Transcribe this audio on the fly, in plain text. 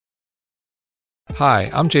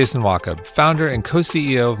Hi, I'm Jason Wachob, founder and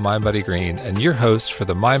co-CEO of MindBodyGreen and your host for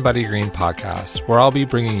the MindBodyGreen podcast, where I'll be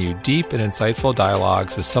bringing you deep and insightful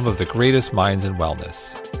dialogues with some of the greatest minds in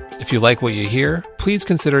wellness. If you like what you hear, please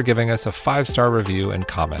consider giving us a 5-star review and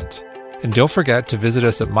comment. And don't forget to visit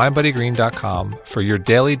us at mindbodygreen.com for your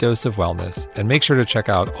daily dose of wellness, and make sure to check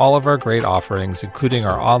out all of our great offerings, including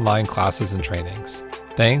our online classes and trainings.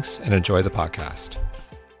 Thanks, and enjoy the podcast.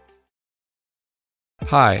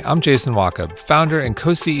 Hi, I'm Jason Wachob, founder and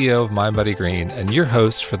co-CEO of MindBodyGreen and your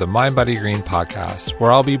host for the MindBodyGreen podcast,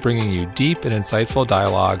 where I'll be bringing you deep and insightful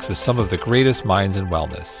dialogues with some of the greatest minds in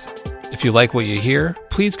wellness. If you like what you hear,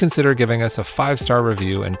 please consider giving us a 5-star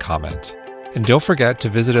review and comment. And don't forget to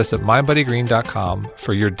visit us at mindbodygreen.com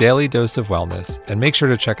for your daily dose of wellness, and make sure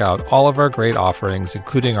to check out all of our great offerings,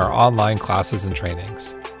 including our online classes and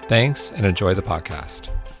trainings. Thanks, and enjoy the podcast.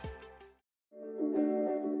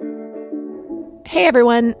 Hey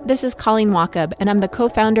everyone, this is Colleen Wachob, and I'm the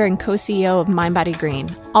co-founder and co-CEO of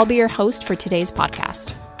MindBodyGreen. I'll be your host for today's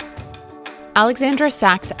podcast. Alexandra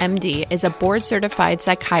Sacks, MD, is a board-certified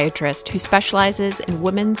psychiatrist who specializes in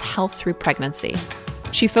women's health through pregnancy.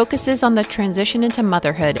 She focuses on the transition into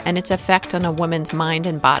motherhood and its effect on a woman's mind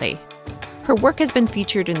and body. Her work has been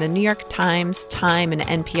featured in the New York Times, Time, and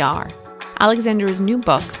NPR. Alexandra's new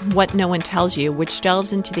book, What No One Tells You, which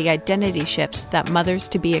delves into the identity shifts that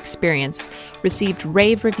mothers-to-be experience, received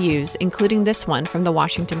rave reviews, including this one from the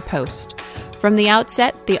Washington Post. From the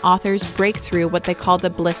outset, the authors break through what they call the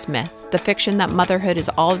bliss myth, the fiction that motherhood is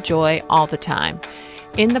all joy all the time.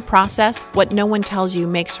 In the process, What No One Tells You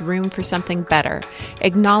makes room for something better,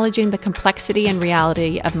 acknowledging the complexity and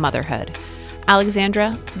reality of motherhood.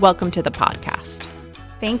 Alexandra, welcome to the podcast.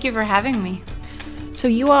 Thank you for having me. So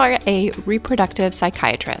you are a reproductive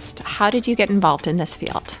psychiatrist. How did you get involved in this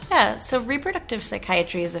field? Yeah, so reproductive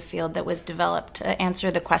psychiatry is a field that was developed to answer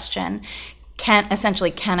the question, can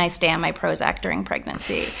I stay on my Prozac during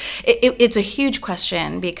pregnancy? It's a huge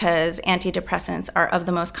question because antidepressants are of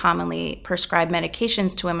the most commonly prescribed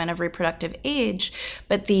medications to women of reproductive age,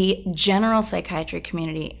 but the general psychiatry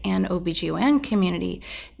community and OBGYN community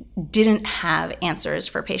didn't have answers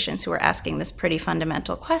for patients who were asking this pretty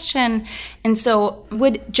fundamental question, and so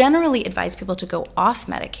would generally advise people to go off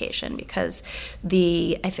medication because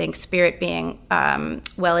I think spirit being,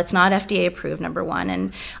 it's not FDA approved, number one,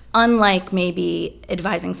 and unlike maybe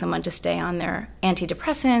advising someone to stay on their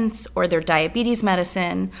antidepressants or their diabetes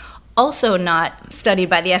medicine, also not studied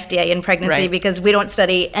by the FDA in pregnancy, right, because we don't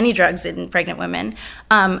study any drugs in pregnant women,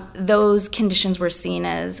 those conditions were seen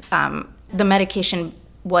as the medication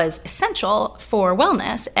was essential for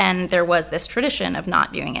wellness, and there was this tradition of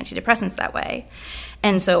not viewing antidepressants that way.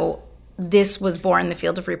 And so this was born in the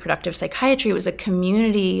field of reproductive psychiatry. It was a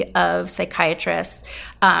community of psychiatrists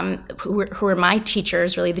who were my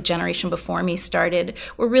teachers, really the generation before me started,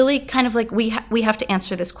 were really kind of like, we have to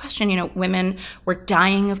answer this question. You know, women were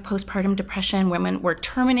dying of postpartum depression. Women were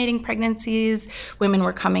terminating pregnancies. Women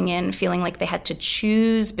were coming in feeling like they had to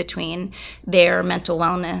choose between their mental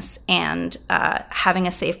wellness and having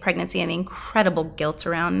a safe pregnancy, and the incredible guilt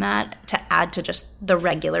around that to add to just the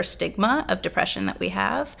regular stigma of depression that we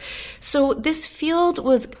have. So this field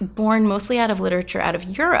was born mostly out of literature out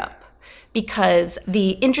of Europe, because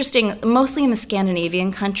mostly in the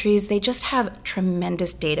Scandinavian countries, they just have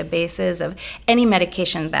tremendous databases of any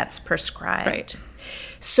medication that's prescribed. Right.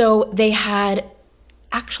 So they had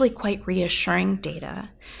actually quite reassuring data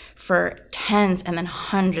for tens and then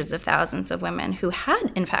hundreds of thousands of women who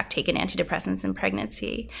had, in fact, taken antidepressants in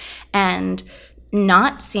pregnancy and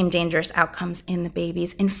not seen dangerous outcomes in the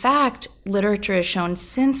babies. In fact, literature has shown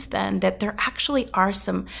since then that there actually are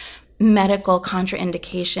some medical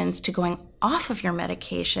contraindications to going off of your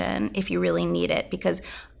medication if you really need it, because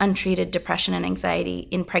untreated depression and anxiety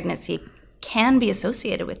in pregnancy can be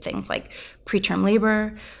associated with things like preterm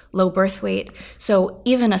labor, low birth weight. So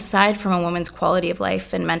even aside from a woman's quality of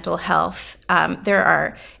life and mental health, there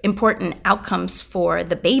are important outcomes for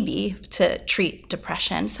the baby to treat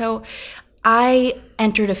depression. So I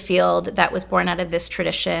entered a field that was born out of this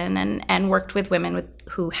tradition and worked with women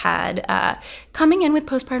who had coming in with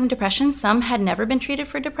postpartum depression. Some had never been treated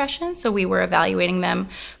for depression, so we were evaluating them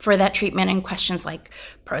for that treatment and questions like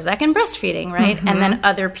Prozac and breastfeeding, right? Mm-hmm. And then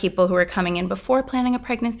other people who were coming in before planning a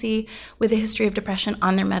pregnancy with a history of depression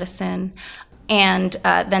on their medicine. And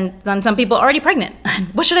then some people already pregnant.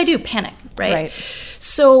 What should I do? Panic, right?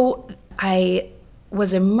 So I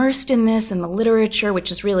was immersed in this and the literature,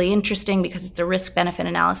 which is really interesting because it's a risk-benefit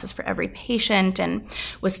analysis for every patient, and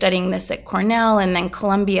was studying this at Cornell and then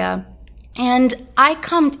Columbia. And I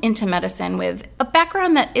come into medicine with a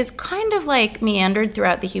background that is kind of like meandered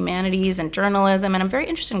throughout the humanities and journalism, and I'm very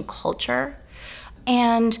interested in culture.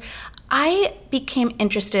 And I became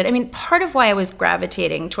interested. I mean, part of why I was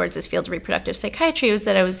gravitating towards this field of reproductive psychiatry was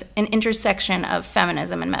that I was an intersection of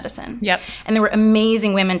feminism and medicine. Yep. And there were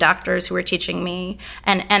amazing women doctors who were teaching me,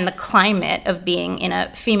 and the climate of being in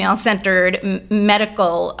a female-centered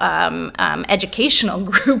medical educational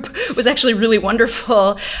group was actually really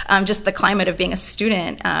wonderful. Just the climate of being a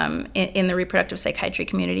student in the reproductive psychiatry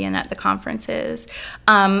community and at the conferences.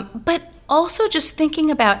 But also just thinking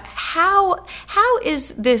about how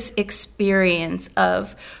is this experience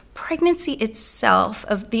of pregnancy itself,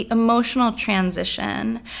 of the emotional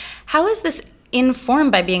transition, how is this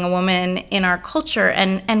informed by being a woman in our culture,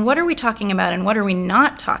 and what are we talking about and what are we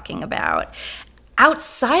not talking about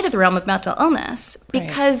outside of the realm of mental illness?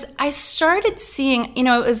 Because I started seeing, it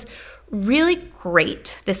was really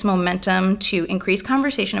great, this momentum to increase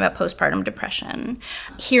conversation about postpartum depression,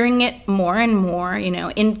 hearing it more and more,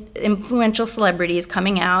 influential celebrities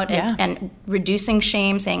coming out and reducing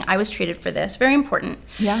shame, saying, I was treated for this, very important.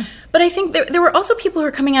 Yeah. But I think there were also people who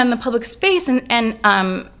were coming out in the public space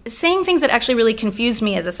and saying things that actually really confused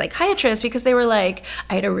me as a psychiatrist, because they were like,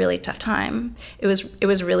 I had a really tough time. It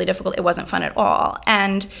was really difficult. It wasn't fun at all.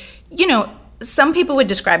 And, some people would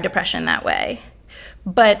describe depression that way.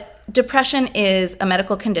 But depression is a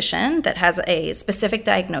medical condition that has a specific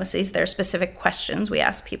diagnosis. There are specific questions we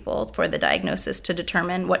ask people for the diagnosis to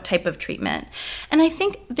determine what type of treatment. And I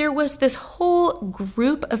think there was this whole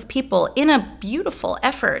group of people in a beautiful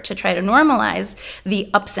effort to try to normalize the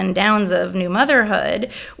ups and downs of new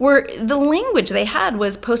motherhood, where the language they had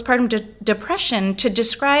was postpartum depression to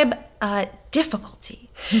describe difficulty,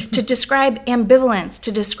 to describe ambivalence,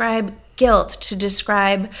 to describe guilt, to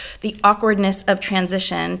describe the awkwardness of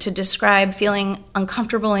transition, to describe feeling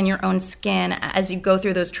uncomfortable in your own skin as you go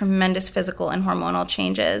through those tremendous physical and hormonal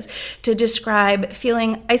changes, to describe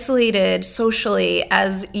feeling isolated socially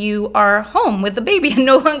as you are home with the baby and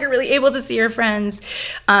no longer really able to see your friends,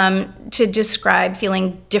 to describe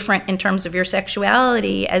feeling different in terms of your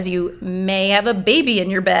sexuality as you may have a baby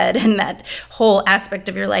in your bed and that whole aspect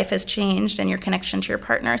of your life has changed and your connection to your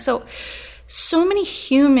partner. So many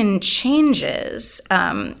human changes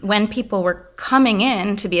when people were coming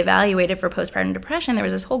in to be evaluated for postpartum depression. There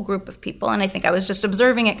was this whole group of people, and I think I was just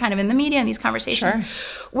observing it kind of in the media and these conversations,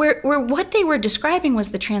 where what they were describing was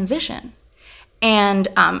the transition. And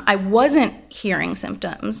I wasn't hearing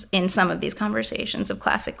symptoms in some of these conversations of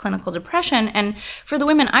classic clinical depression. And for the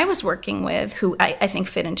women I was working with, who I think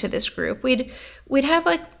fit into this group, we'd have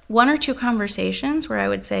like one or two conversations where I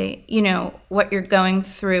would say, what you're going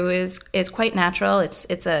through is quite natural.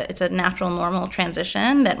 It's a natural, normal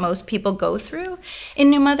transition that most people go through in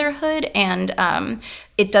new motherhood, and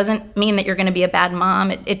it doesn't mean that you're going to be a bad mom.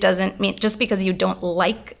 It doesn't mean just because you don't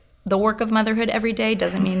like the work of motherhood every day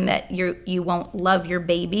doesn't mean that you won't love your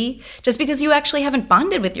baby. Just because you actually haven't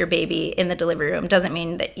bonded with your baby in the delivery room doesn't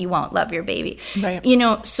mean that you won't love your baby. Right.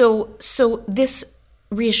 So this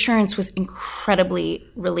reassurance was incredibly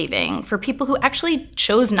relieving for people who actually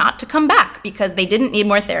chose not to come back because they didn't need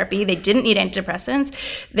more therapy, they didn't need antidepressants,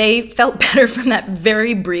 they felt better from that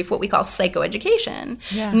very brief, what we call psychoeducation,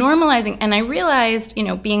 normalizing. And I realized,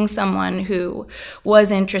 being someone who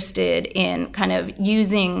was interested in kind of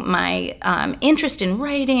using my interest in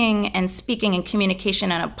writing and speaking and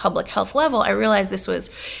communication on a public health level, I realized this was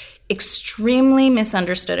extremely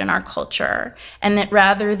misunderstood in our culture, and that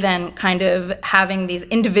rather than kind of having these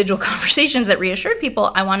individual conversations that reassured people,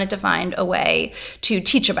 I wanted to find a way to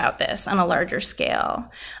teach about this on a larger scale.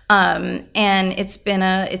 And it's been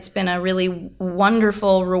a really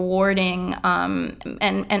wonderful, rewarding,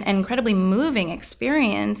 and incredibly moving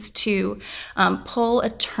experience to pull a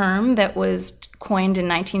term that was coined in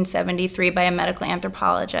 1973 by a medical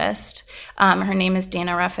anthropologist. Her name is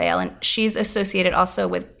Dana Raphael, and she's associated also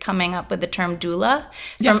with coming up with the term doula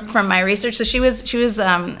from my research. So she was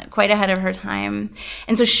quite ahead of her time.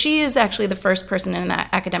 And so she is actually the first person in that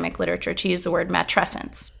academic literature to use the word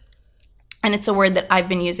matrescence. And it's a word that I've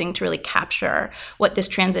been using to really capture what this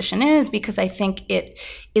transition is, because I think it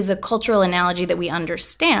is a cultural analogy that we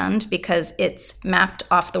understand because it's mapped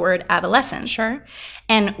off the word adolescence. Sure.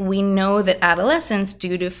 And we know that adolescence,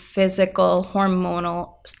 due to physical,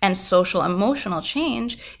 hormonal, and social emotional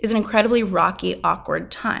change, is an incredibly rocky,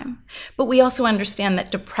 awkward time. But we also understand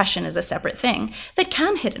that depression is a separate thing that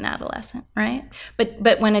can hit an adolescent, right?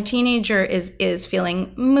 But when a teenager is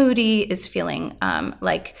feeling moody, is feeling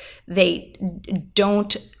like they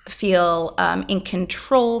don't feel in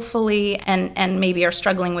control fully, and maybe are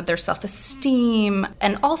struggling with their self-esteem,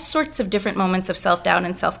 and all sorts of different moments of self-doubt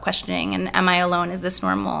and self-questioning, and am I alone? Is this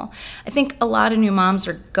normal? I think a lot of new moms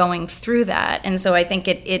are going through that, and so I think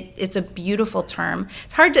it's a beautiful term.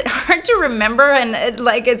 It's hard to remember, and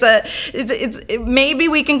maybe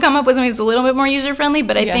we can come up with something that's a little bit more user friendly.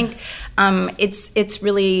 But I think it's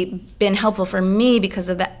really been helpful for me because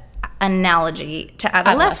of the analogy to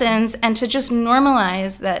adolescence and to just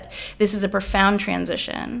normalize that this is a profound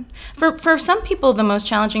transition. For some people, the most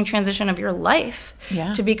challenging transition of your life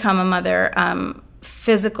to become a mother,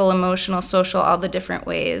 physical, emotional, social, all the different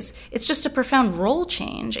ways. It's just a profound role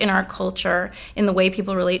change in our culture, in the way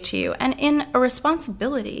people relate to you, and in a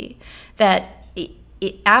responsibility that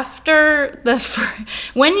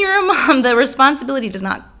when you're a mom, the responsibility does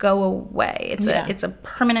not go away. It's a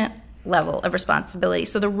permanent level of responsibility.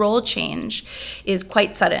 So the role change is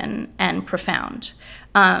quite sudden and profound.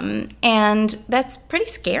 And that's pretty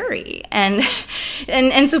scary. And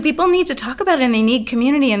so people need to talk about it, and they need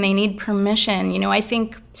community, and they need permission. I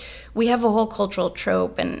think we have a whole cultural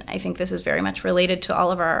trope, and I think this is very much related to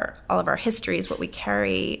all of our histories, what we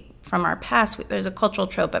carry from our past. There's a cultural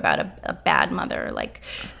trope about a bad mother, like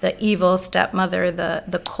the evil stepmother,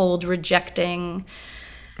 the cold, rejecting.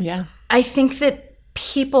 Yeah. I think that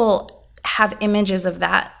people have images of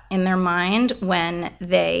that in their mind when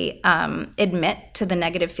they admit to the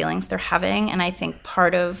negative feelings they're having. And I think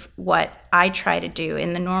part of what I try to do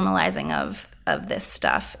in the normalizing of this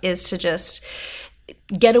stuff is to just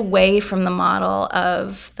get away from the model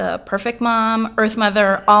of the perfect mom, earth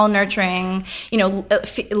mother, all nurturing,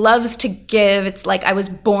 loves to give. It's like, I was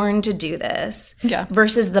born to do this,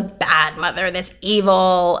 versus the bad mother, this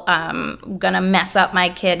evil, gonna mess up my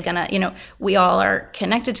kid, we all are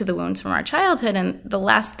connected to the wounds from our childhood, and the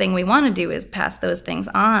last thing we want to do is pass those things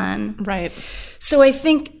on. Right. So I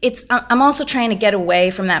think I'm also trying to get away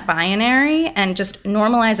from that binary and just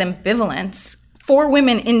normalize ambivalence for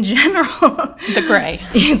women in general. The gray.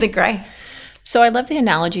 The gray. So I love the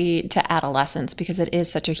analogy to adolescence, because it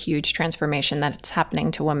is such a huge transformation that's happening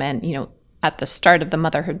to women, at the start of the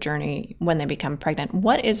motherhood journey when they become pregnant.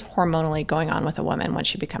 What is hormonally going on with a woman when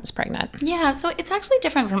she becomes pregnant? Yeah, so it's actually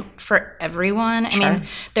different for everyone. I mean,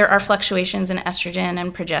 there are fluctuations in estrogen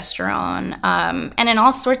and progesterone, and in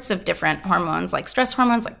all sorts of different hormones, like stress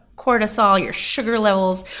hormones, like cortisol, your sugar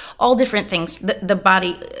levels, all different things. The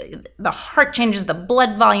body, the heart changes, the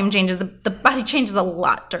blood volume changes, the body changes a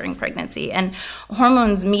lot during pregnancy, and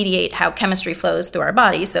hormones mediate how chemistry flows through our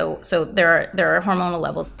body. So there are hormonal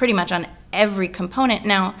levels pretty much on every component.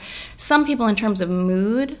 Now, some people in terms of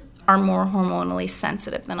mood are more hormonally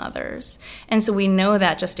sensitive than others. And so we know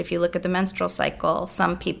that just if you look at the menstrual cycle,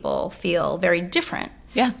 some people feel very different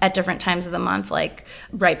at different times of the month, like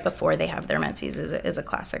right before they have their menses is a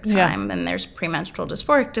classic time. And there's premenstrual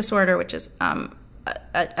dysphoric disorder, which is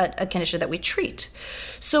a condition that we treat.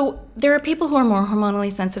 So there are people who are more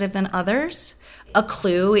hormonally sensitive than others. A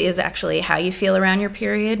clue is actually how you feel around your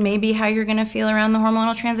period, maybe how you're going to feel around the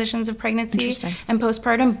hormonal transitions of pregnancy and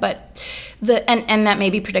postpartum, but and that may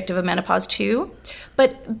be predictive of menopause too.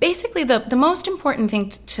 But basically the most important thing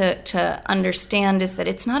to understand is that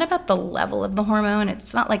it's not about the level of the hormone.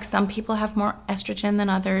 It's not like some people have more estrogen than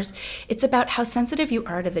others. It's about how sensitive you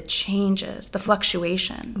are to the changes, the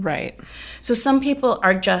fluctuation. Right. So some people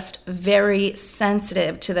are just very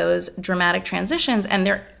sensitive to those dramatic transitions, and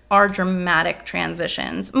they're are dramatic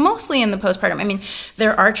transitions, mostly in the postpartum. I mean,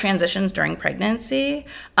 there are transitions during pregnancy,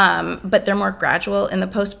 but they're more gradual. In the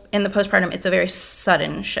postpartum, it's a very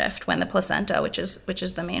sudden shift when the placenta, which is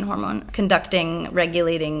the main hormone conducting,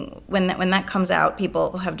 regulating, when that comes out,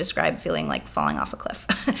 people have described feeling like falling off a cliff.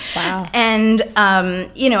 Wow. And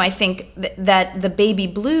I think that the baby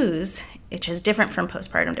blues, which is different from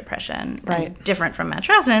postpartum depression, and different from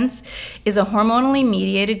matrescence, is a hormonally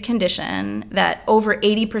mediated condition that over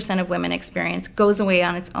 80% of women experience, goes away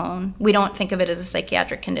on its own. We don't think of it as a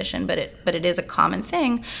psychiatric condition, but it is a common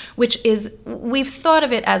thing, which is, we've thought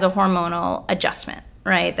of it as a hormonal adjustment,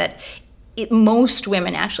 right? That most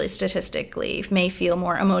women actually statistically may feel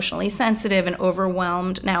more emotionally sensitive and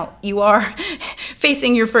overwhelmed. Now, you are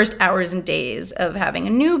facing your first hours and days of having a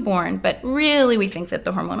newborn, but really we think that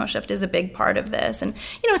the hormonal shift is a big part of this. And,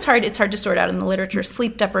 it's hard to sort out in the literature,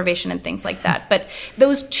 sleep deprivation and things like that. But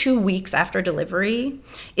those 2 weeks after delivery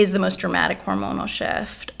is the most dramatic hormonal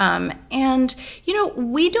shift. And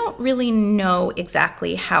we don't really know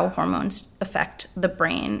exactly how hormones affect the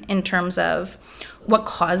brain in terms of what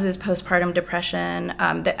causes postpartum postpartum depression.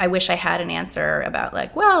 That I wish I had an answer about,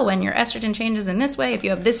 like, well, when your estrogen changes in this way, if you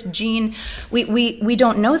have this gene, we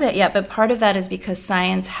don't know that yet. But part of that is because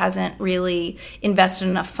science hasn't really invested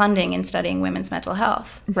enough funding in studying women's mental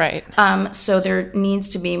health. Right. So there needs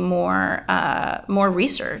to be more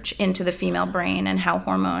research into the female brain and how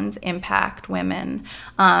hormones impact women,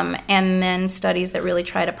 and then studies that really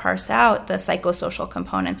try to parse out the psychosocial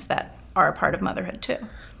components that are a part of motherhood too.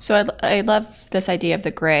 So I love this idea of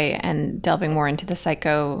the gray and delving more into the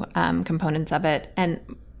psycho components of it. And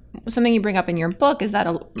something you bring up in your book is that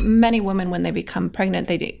many women, when they become pregnant,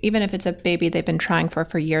 even if it's a baby they've been trying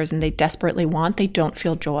for years and they desperately want, they don't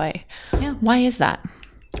feel joy. Yeah. Why is that?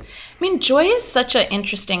 I mean, joy is such an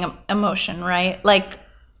interesting emotion, right? Like,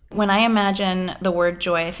 when I imagine the word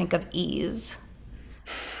joy, I think of ease,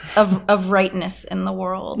 of rightness in the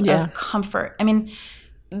world, of comfort. I mean,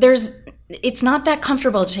 it's not that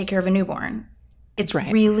comfortable to take care of a newborn. It's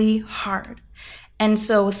really hard. And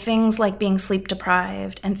so things like being sleep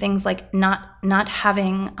deprived and things like not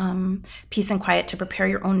having peace and quiet to prepare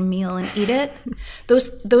your own meal and eat it,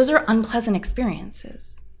 those are unpleasant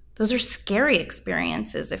experiences. Those are scary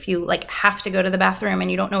experiences. If you like have to go to the bathroom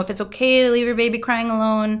and you don't know if it's okay to leave your baby crying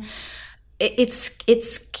alone, it's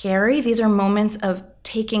scary. These are moments of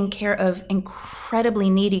taking care of incredibly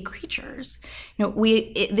needy creatures. You know,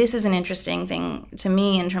 this is an interesting thing to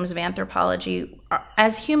me in terms of anthropology.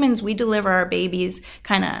 As humans, we deliver our babies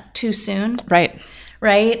kind of too soon.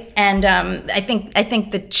 Right? And I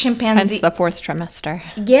think the chimpanzee... Hence the fourth trimester.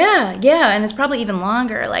 Yeah, and it's probably even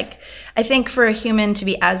longer. Like, I think for a human to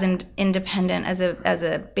be as independent as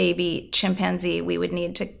a baby chimpanzee, we would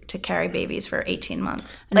need to carry babies for 18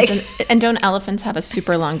 months. And don't elephants have a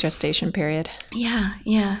super long gestation period?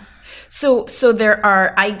 Yeah. So there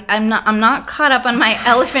are. I'm not caught up on my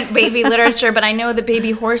elephant baby literature, but I know that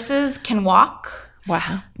baby horses can walk.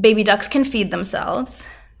 Wow. Baby ducks can feed themselves.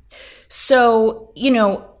 So, you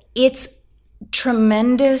know, it's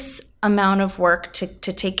tremendous amount of work to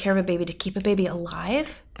take care of a baby, to keep a baby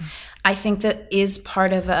alive. I think that is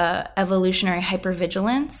part of a evolutionary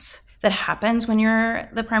hypervigilance that happens when you're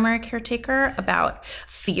the primary caretaker, about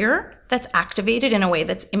fear that's activated in a way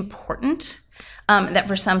that's important. That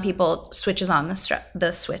for some people switches on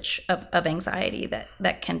the switch of anxiety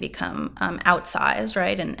that can become outsized,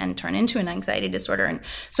 right, and turn into an anxiety disorder. And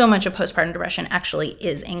so much of postpartum depression actually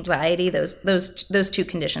is anxiety. Those two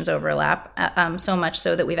conditions overlap so much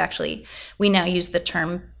so that we now use the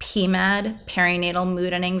term PMAD, perinatal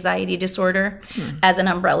mood and anxiety disorder, as an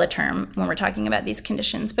umbrella term when we're talking about these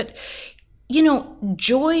conditions. But you know,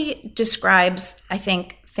 joy describes, I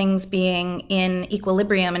think, things being in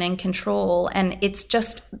equilibrium and in control. And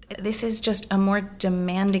this is just a more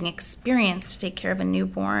demanding experience to take care of a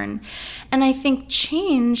newborn. And I think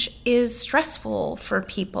change is stressful for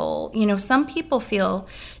people. You know, some people feel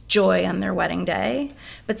joy on their wedding day,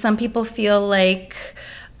 but some people feel like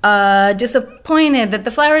disappointed that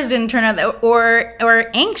the flowers didn't turn out,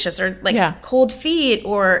 or anxious, or like cold feet,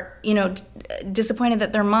 or, you know, disappointed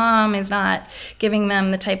that their mom is not giving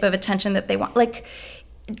them the type of attention that they want. Like,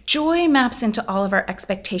 joy maps into all of our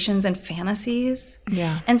expectations and fantasies.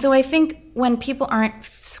 Yeah. And so I think when people aren't,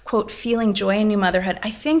 quote, feeling joy in new motherhood,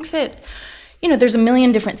 I think that, you know, there's a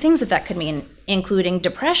million different things that could mean, including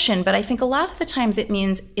depression. But I think a lot of the times it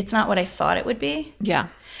means it's not what I thought it would be. Yeah.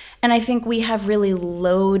 And I think we have really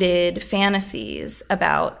loaded fantasies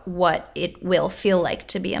about what it will feel like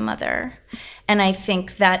to be a mother. And I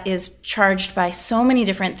think that is charged by so many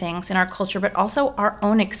different things in our culture, but also our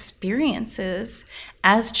own experiences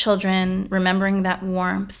as children, remembering that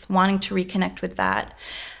warmth, wanting to reconnect with that,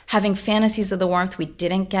 having fantasies of the warmth we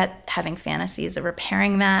didn't get, having fantasies of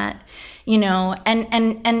repairing that, you know,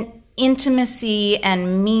 and intimacy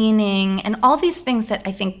and meaning and all these things that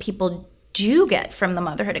I think people do get from the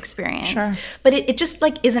motherhood experience. Sure. But it just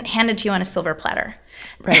like isn't handed to you on a silver platter.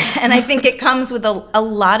 Right. And I think it comes with a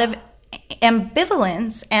lot of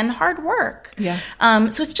ambivalence and hard work. Yeah.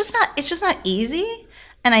 So it's just not easy.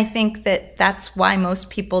 And I think that's why most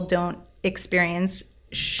people don't experience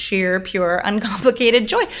sheer, pure, uncomplicated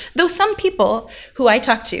joy. Though some people who I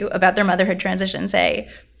talk to about their motherhood transition say,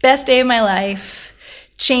 best day of my life,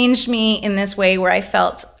 changed me in this way where I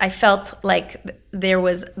felt like there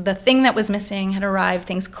was the thing that was missing had arrived,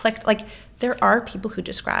 things clicked. Like, there are people who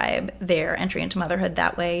describe their entry into motherhood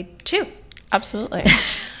that way too. Absolutely.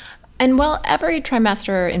 And while every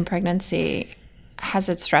trimester in pregnancy has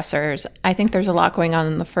its stressors, I think there's a lot going on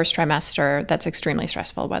in the first trimester that's extremely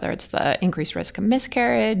stressful, whether it's the increased risk of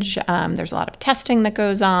miscarriage, there's a lot of testing that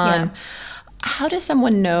goes on. Yeah. How does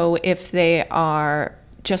someone know if they are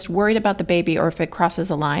just worried about the baby or if it crosses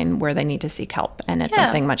a line where they need to seek help and it's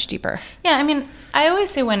something much deeper. Yeah, I mean, I always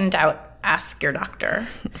say when in doubt, ask your doctor,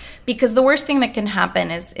 because the worst thing that can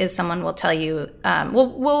happen is someone will tell you,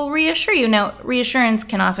 will reassure you. Now, reassurance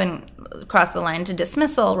can often cross the line to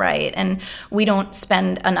dismissal, right? And we don't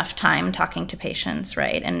spend enough time talking to patients,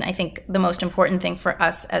 right? And I think the most important thing for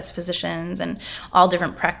us as physicians and all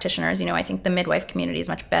different practitioners, I think the midwife community is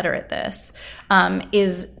much better at this,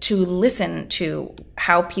 is to listen to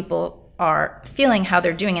how people are feeling, how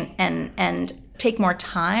they're doing, and take more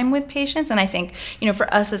time with patients. And I think,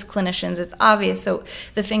 for us as clinicians, it's obvious. So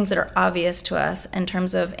the things that are obvious to us in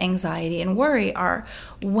terms of anxiety and worry are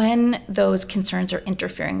when those concerns are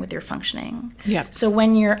interfering with your functioning. Yeah. So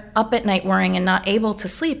when you're up at night worrying and not able to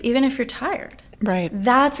sleep, even if you're tired, right,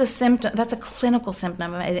 that's a symptom, that's a clinical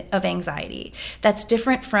symptom of anxiety. That's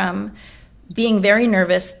different from being very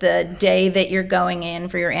nervous the day that you're going in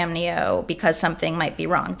for your amnio because something might be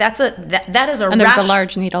wrong. That is a and there's a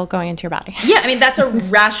large needle going into your body. Yeah, I mean, that's a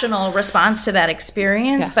rational response to that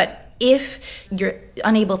experience. Yeah. But if you're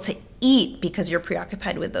unable to eat because you're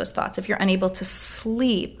preoccupied with those thoughts, if you're unable to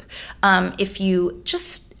sleep, if you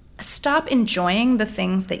just stop enjoying the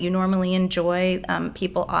things that you normally enjoy.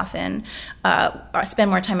 People often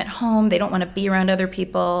spend more time at home. They don't want to be around other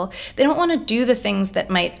people. They don't want to do the things that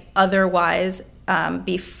might otherwise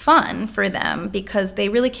be fun for them because they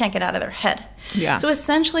really can't get out of their head. Yeah. So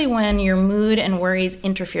essentially when your mood and worries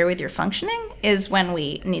interfere with your functioning is when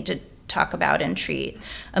we need to talk about and treat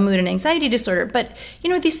a mood and anxiety disorder. But,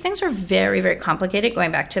 these things are very, very complicated,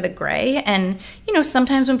 going back to the gray. And,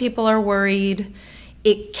 sometimes when people are worried,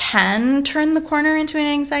 it can turn the corner into an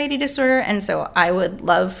anxiety disorder. And so I would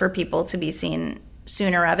love for people to be seen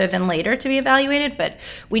sooner rather than later to be evaluated. But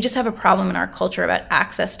we just have a problem in our culture about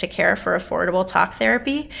access to care for affordable talk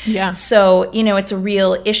therapy. Yeah. So, it's a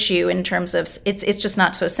real issue in terms of, it's just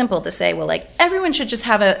not so simple to say, well, like everyone should just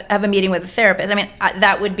have a meeting with a therapist. I mean,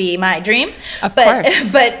 that would be my dream. Of course.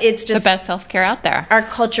 But it's just the best healthcare out there. Our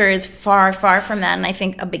culture is far, far from that. And I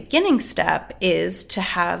think a beginning step is to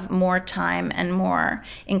have more time and more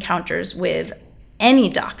encounters with any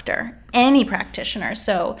doctor, any practitioner.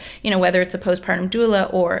 So, whether it's a postpartum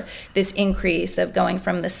doula or this increase of going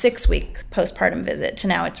from the 6-week postpartum visit to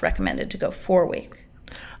now it's recommended to go 4-week.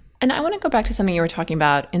 And I want to go back to something you were talking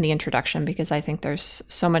about in the introduction, because I think there's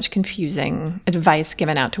so much confusing advice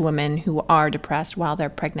given out to women who are depressed while they're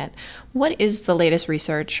pregnant. What is the latest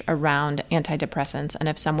research around antidepressants, and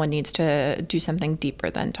if someone needs to do something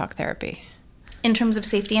deeper than talk therapy? In terms of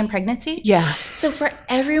safety and pregnancy? Yeah. So for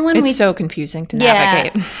everyone, it's so confusing to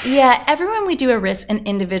navigate. Yeah, everyone we do an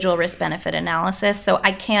individual risk-benefit analysis, so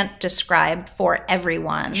I can't describe for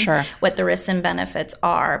everyone what the risks and benefits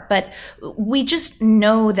are. But we just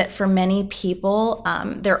know that for many people,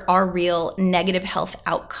 there are real negative health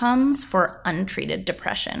outcomes for untreated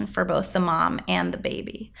depression for both the mom and the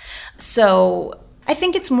baby. So I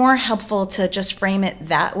think it's more helpful to just frame it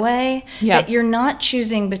that way, that you're not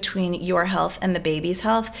choosing between your health and the baby's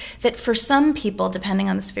health, that for some people, depending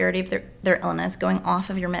on the severity of their illness, going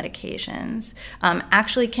off of your medications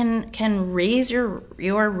actually can raise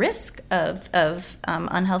your risk of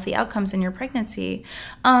unhealthy outcomes in your pregnancy.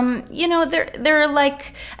 There are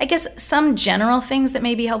like, I guess, some general things that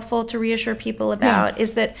may be helpful to reassure people about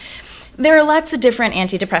is that there are lots of different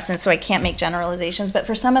antidepressants, so I can't make generalizations, but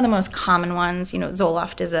for some of the most common ones,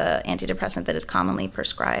 Zoloft is an antidepressant that is commonly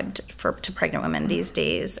prescribed to pregnant women these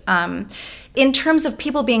days. In terms of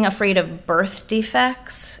people being afraid of birth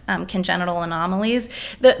defects, congenital anomalies,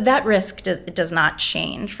 that risk does not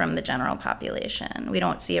change from the general population. We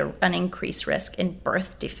don't see an increased risk in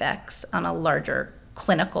birth defects on a larger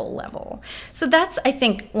clinical level. So that's, I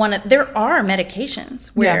think, there are medications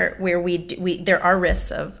where there are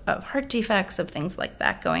risks of heart defects, of things like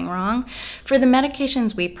that going wrong. For the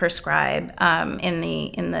medications we prescribe in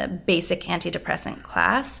the basic antidepressant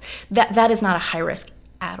class, that is not a high risk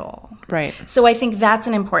at all. Right. So I think that's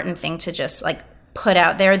an important thing to just put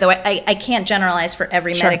out there, though I can't generalize for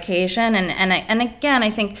every medication. And again, I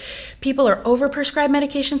think people are overprescribed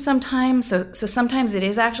medication sometimes. So sometimes it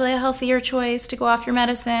is actually a healthier choice to go off your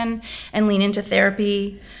medicine and lean into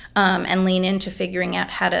therapy and lean into figuring out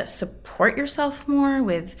how to support yourself more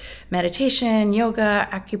with meditation, yoga,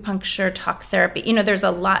 acupuncture, talk therapy. There's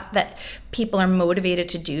a lot that people are motivated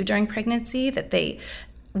to do during pregnancy that they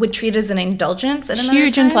would treat as an indulgence at another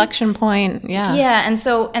huge time. inflection point. Yeah. And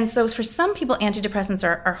so for some people, antidepressants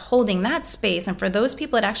are holding that space. And for those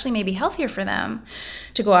people, it actually may be healthier for them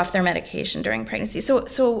to go off their medication during pregnancy.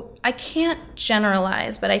 So I can't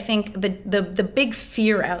generalize, but I think the big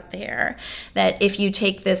fear out there that if you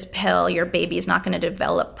take this pill, your baby is not going to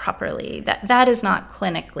develop properly, that is not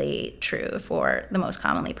clinically true for the most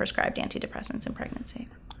commonly prescribed antidepressants in pregnancy.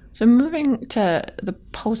 So moving to the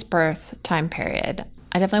post-birth time period,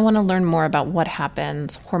 I definitely want to learn more about what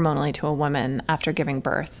happens hormonally to a woman after giving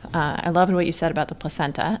birth. I loved what you said about the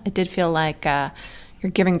placenta. It did feel like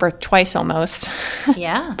you're giving birth twice almost.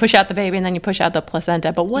 Yeah. Push out the baby and then you push out the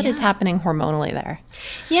placenta. But what is happening hormonally there?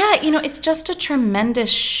 Yeah, it's just a tremendous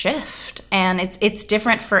shift, and it's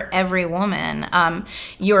different for every woman.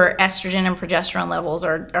 Your estrogen and progesterone levels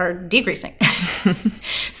are decreasing.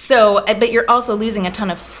 So, but you're also losing a ton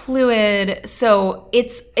of fluid. So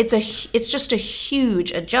it's just a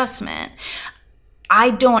huge adjustment. I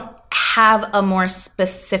don't have a more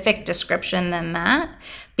specific description than that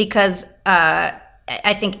because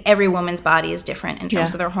I think every woman's body is different in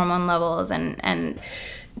terms of their hormone levels, and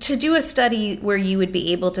to do a study where you would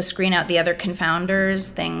be able to screen out the other confounders,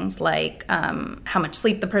 things like how much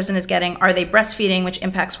sleep the person is getting, are they breastfeeding, which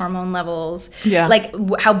impacts hormone levels, like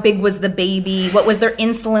how big was the baby, what was their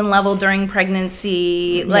insulin level during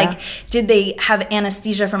pregnancy, like did they have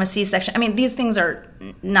anesthesia from a C-section? I mean, these things are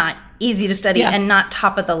not easy to study and not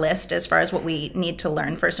top of the list as far as what we need to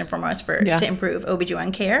learn first and foremost to improve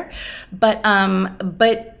OB/GYN care. But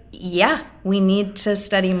yeah, we need to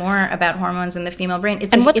study more about hormones in the female brain.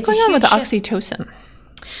 What's going on with oxytocin?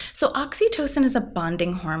 So oxytocin is a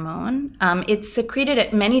bonding hormone. It's secreted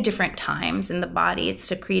at many different times in the body. It's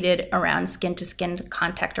secreted around skin-to-skin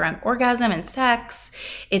contact around orgasm and sex.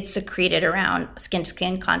 It's secreted around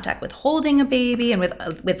skin-to-skin contact with holding a baby and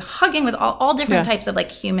with hugging, with all different types of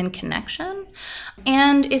like human connection.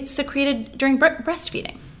 And it's secreted during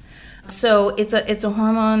breastfeeding. So it's a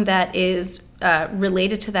hormone that is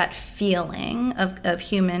related to that feeling of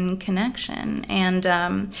human connection, and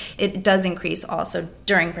it does increase also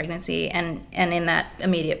during pregnancy and in that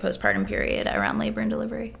immediate postpartum period around labor and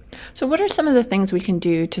delivery. So what are some of the things we can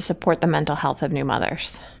do to support the mental health of new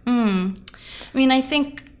mothers? I mean, I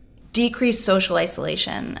think decrease social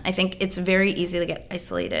isolation. I think it's very easy to get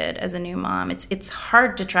isolated as a new mom. It's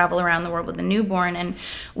hard to travel around the world with a newborn, and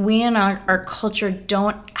we in our culture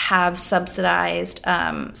don't have subsidized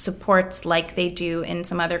supports like they do in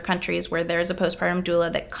some other countries where there's a postpartum doula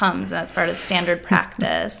that comes, and that's part of standard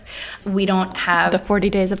practice. We don't have the 40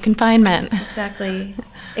 days of confinement. Exactly.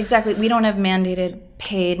 We don't have mandated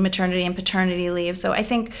paid maternity and paternity leave. So I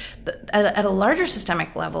think at a larger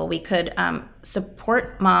systemic level, we could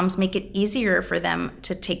support moms, make it easier for them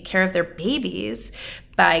to take care of their babies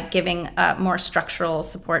by giving more structural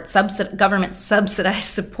support, government subsidized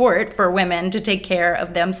support for women to take care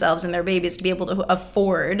of themselves and their babies, to be able to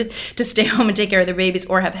afford to stay home and take care of their babies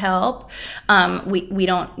or have help. We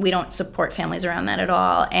don't support families around that at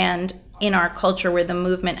all. And in our culture, where the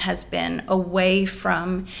movement has been away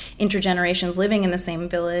from intergenerations living in the same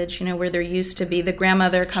village, where there used to be the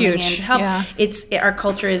grandmother coming in to help, our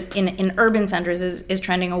culture is in urban centers is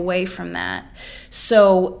trending away from that.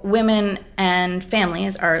 So women and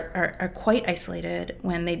families are quite isolated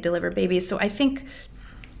when they deliver babies. So I think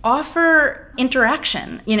offer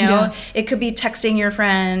interaction, It could be texting your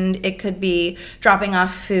friend, it could be dropping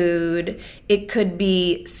off food, it could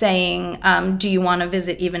be saying, do you want to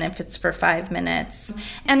visit, even if it's for 5 minutes?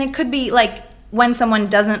 And it could be like when someone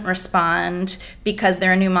doesn't respond because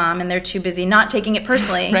they're a new mom and they're too busy, not taking it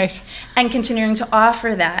personally, right, and continuing to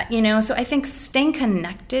offer that, So I think staying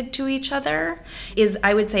connected to each other is,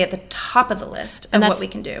 I would say, at the top of the list of what we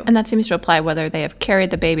can do. And that seems to apply whether they have carried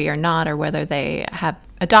the baby or not, or whether they have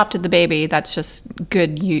adopted the baby. That's just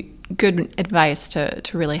good advice to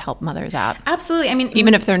really help mothers out. Absolutely. I mean,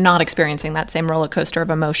 even if they're not experiencing that same roller coster of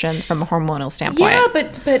emotions from a hormonal standpoint. Yeah,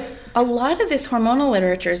 but a lot of this hormonal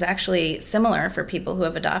literature is actually similar for people who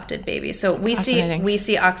have adopted babies. So we see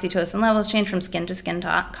oxytocin levels change from skin to skin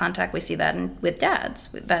contact. We see that with dads.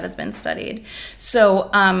 That has been studied.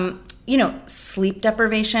 So sleep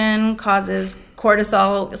deprivation causes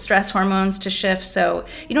cortisol, stress hormones to shift. So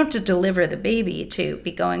you don't have to deliver the baby to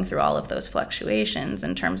be going through all of those fluctuations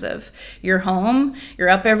in terms of you're home, you're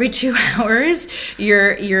up every 2 hours,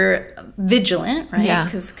 you're vigilant, right?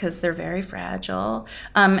 Because they're very fragile.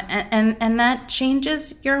 And that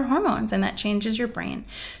changes your hormones and that changes your brain.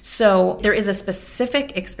 So there is a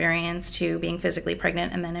specific experience to being physically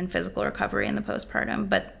pregnant and then in physical recovery in the postpartum.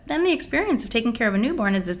 But then the experience of taking care of a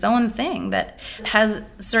newborn is its own thing that has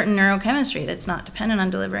certain neurochemistry that's not dependent on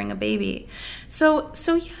delivering a baby. So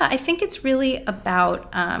yeah, I think it's really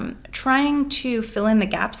about trying to fill in the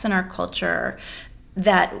gaps in our culture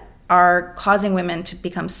that are causing women to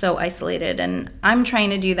become so isolated. And I'm trying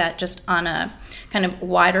to do that just on a kind of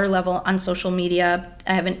wider level on social media.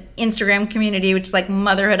 I have an Instagram community, which is like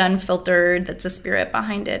Motherhood Unfiltered. That's the spirit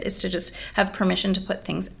behind it, is to just have permission to put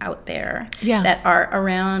things out there that are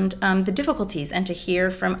around the difficulties, and to hear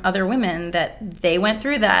from other women that they went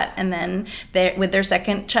through that. And then with their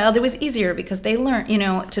second child, it was easier because they learned,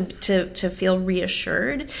 to feel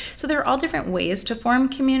reassured. So there are all different ways to form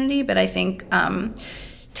community, but I think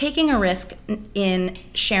taking a risk in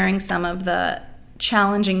sharing some of the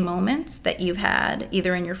challenging moments that you've had,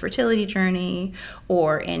 either in your fertility journey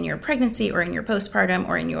or in your pregnancy or in your postpartum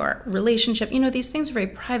or in your relationship. These things are very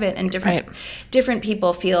private, and different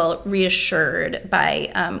people feel reassured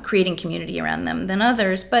by creating community around them than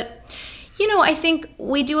others. But I think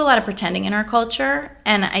we do a lot of pretending in our culture,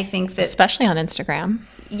 and I think that... Especially on Instagram.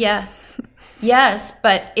 Yes,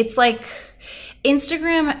 but it's like...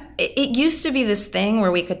 Instagram, it used to be this thing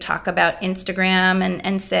where we could talk about Instagram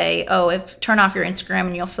and say, turn off your Instagram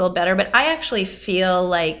and you'll feel better. But I actually feel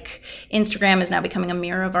like Instagram is now becoming a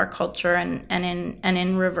mirror of our culture, and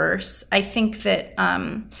in reverse. I think that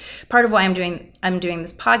part of why I'm doing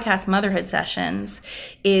this podcast, Motherhood Sessions,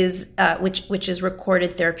 is which is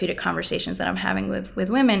recorded therapeutic conversations that I'm having with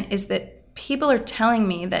women, is that people are telling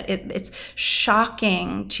me that it's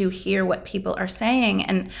shocking to hear what people are saying.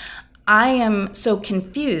 And I am so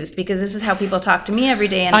confused because this is how people talk to me every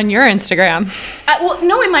day. And on your Instagram?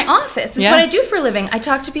 No, in my office. This is what I do for a living. I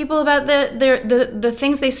talk to people about the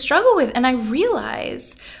things they struggle with, and I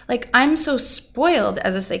realize, like, I'm so spoiled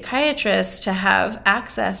as a psychiatrist to have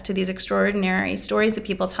access to these extraordinary stories that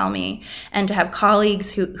people tell me, and to have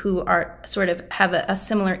colleagues who are sort of have a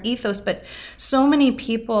similar ethos. But so many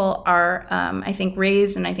people are, I think,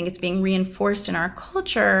 raised, and I think it's being reinforced in our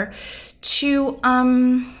culture to...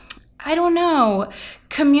 I don't know,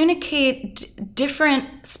 communicate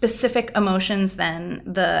different specific emotions than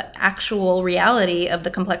the actual reality of the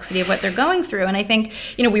complexity of what they're going through. And I think,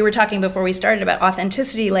 we were talking before we started about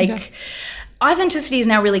authenticity, authenticity is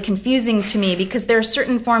now really confusing to me, because there are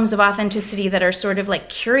certain forms of authenticity that are sort of like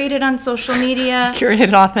curated on social media.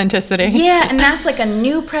 Curated authenticity. Yeah, and that's like a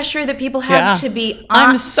new pressure that people have to be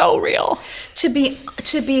I'm so real. To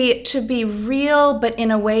be real, but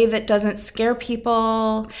in a way that doesn't scare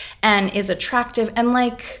people and is attractive. And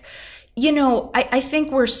I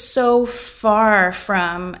think we're so far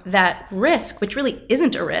from that risk, which really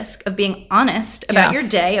isn't a risk, of being honest about your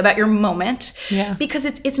day, about your moment, because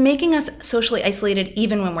it's making us socially isolated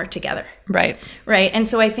even when we're together. Right. And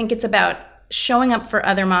so I think it's about showing up for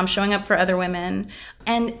other moms, showing up for other women,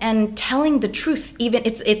 and telling the truth. Even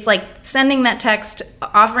it's like sending that text,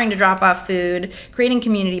 offering to drop off food, creating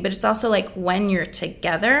community, but it's also like when you're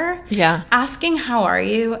together, asking how are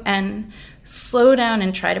you, and slow down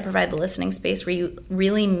and try to provide the listening space where you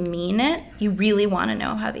really mean it. You really want to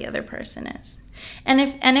know how the other person is. And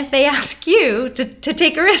if they ask you to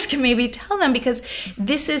take a risk, maybe tell them, because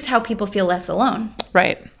this is how people feel less alone.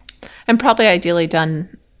 Right. And probably ideally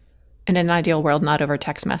done in an ideal world, not over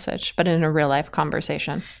text message, but in a real life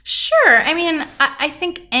conversation. Sure. I mean, I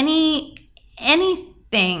think anything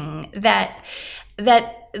that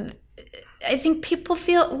I think people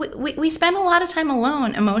feel, we spend a lot of time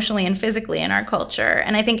alone emotionally and physically in our culture.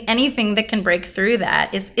 And I think anything that can break through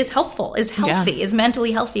that is helpful, is healthy, is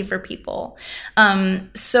mentally healthy for people.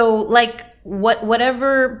 So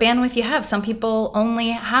whatever bandwidth you have, some people only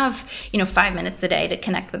have 5 minutes a day to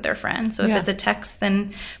connect with their friends. So if it's a text,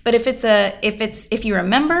 then, but if you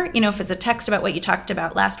remember, if it's a text about what you talked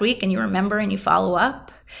about last week and you remember and you follow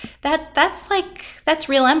up, that's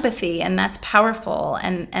real empathy, and that's powerful,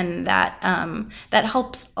 and that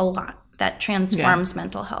helps a lot. That transforms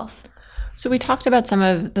mental health. So we talked about some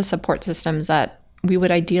of the support systems that we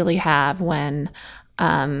would ideally have when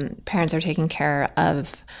parents are taking care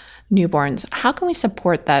of newborns. How can we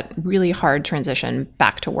support that really hard transition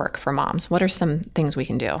back to work for moms? What are some things we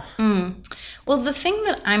can do? Well, the thing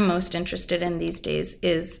that I'm most interested in these days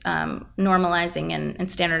is normalizing and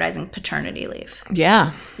standardizing paternity leave.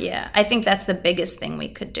 Yeah, I think that's the biggest thing we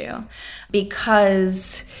could do,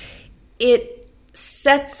 because it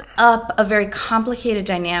sets up a very complicated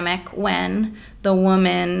dynamic when the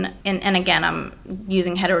woman, and again, I'm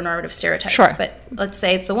using heteronormative stereotypes, Sure. but let's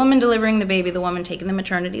say it's the woman delivering the baby, the woman taking the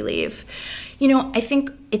maternity leave. I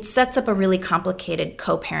think it sets up a really complicated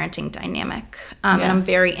co-parenting dynamic. And I'm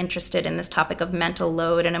very interested in this topic of mental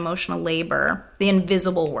load and emotional labor, the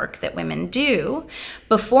invisible work that women do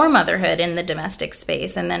before motherhood in the domestic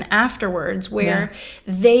space, and then afterwards, where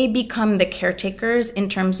they become the caretakers in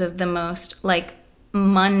terms of the most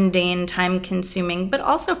mundane, time-consuming, but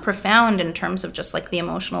also profound in terms of just the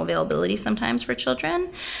emotional availability sometimes for children.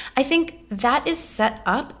 I think that is set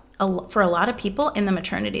up for a lot of people in the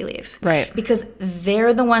maternity leave. Right. Because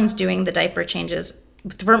they're the ones doing the diaper changes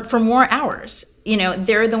for more hours.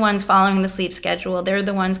 They're the ones following the sleep schedule. They're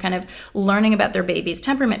the ones kind of learning about their baby's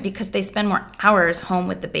temperament because they spend more hours home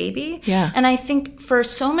with the baby. Yeah. And I think for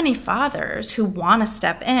so many fathers who want to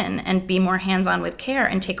step in and be more hands-on with care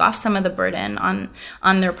and take off some of the burden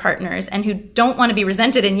on their partners, and who don't want to be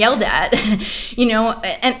resented and yelled at,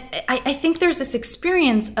 and I think there's this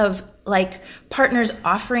experience of partners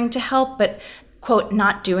offering to help, but quote,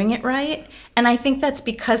 not doing it right. And I think that's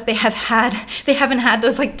because they haven't had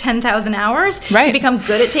those 10,000 hours to become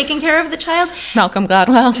good at taking care of the child. Malcolm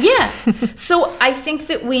Gladwell. Yeah. So I think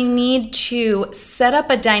that we need to set up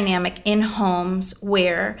a dynamic in homes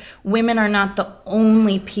where women are not the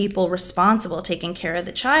only people responsible taking care of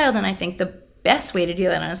the child. And I think the best way to do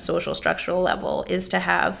that on a social structural level is to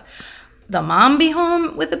have the mom be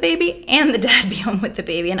home with the baby and the dad be home with the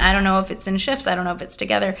baby. And I don't know if it's in shifts. I don't know if it's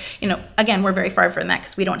together. Again, we're very far from that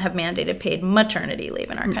because we don't have mandated paid maternity leave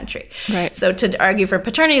in our country. Right. So to argue for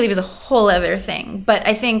paternity leave is a whole other thing. But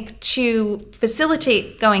I think to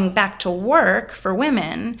facilitate going back to work for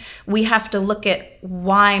women, we have to look at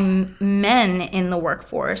why men in the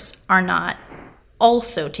workforce are not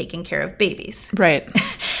also taking care of babies. Right.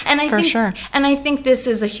 And I think this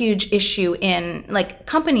is a huge issue in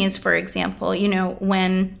companies, for example,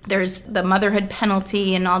 when there's the motherhood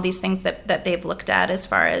penalty and all these things that they've looked at as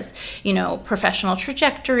far as, professional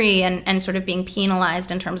trajectory and sort of being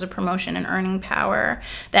penalized in terms of promotion and earning power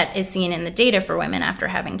that is seen in the data for women after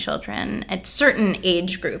having children at certain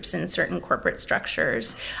age groups and certain corporate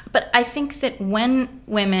structures. But I think that when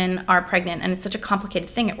women are pregnant, and it's such a complicated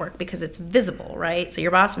thing at work because it's visible, right? So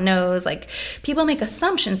your boss knows, people make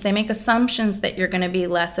assumptions. They make assumptions that you're going to be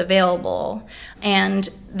less available and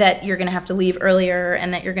that you're going to have to leave earlier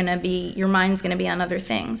and that your mind's going to be on other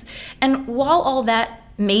things. And while all that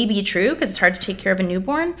may be true, because it's hard to take care of a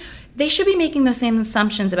newborn, they should be making those same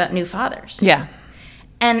assumptions about new fathers. Yeah.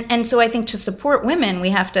 And so I think to support women,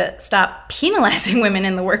 we have to stop penalizing women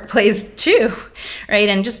in the workplace too, right?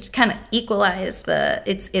 And just kind of equalize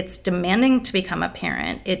it's demanding to become a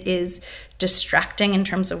parent. It is distracting in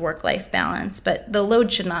terms of work-life balance, but the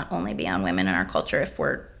load should not only be on women in our culture if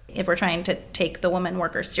we're trying to take the woman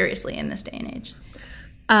worker seriously in this day and age.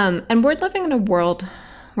 And we're living in a world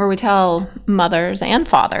where we tell mothers and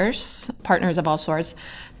fathers, partners of all sorts,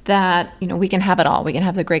 that, we can have it all. We can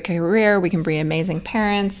have the great career. We can be amazing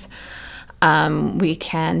parents. We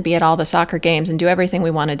can be at all the soccer games and do everything we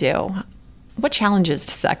want to do. What challenges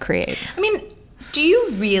does that create? I mean, do you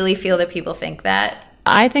really feel that people think that?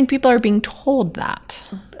 I think people are being told that.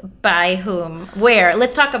 By whom? Where?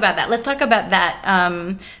 Let's talk about that. Let's talk about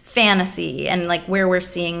that fantasy and where we're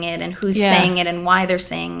seeing it and who's saying it and why they're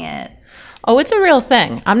saying it. Oh, it's a real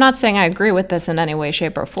thing. I'm not saying I agree with this in any way,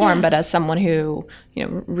 shape, or form, but as someone who,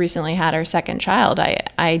 recently had her second child,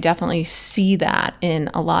 I definitely see that in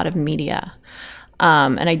a lot of media.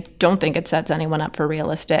 And I don't think it sets anyone up for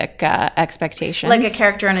realistic expectations. Like a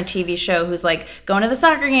character on a TV show who's going to the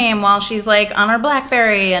soccer game while she's on her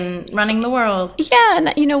BlackBerry and running the world. Yeah,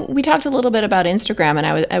 and we talked a little bit about Instagram,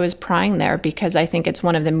 and I was prying there because I think it's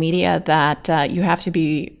one of the media that you have to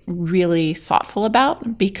be really thoughtful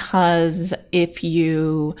about, because if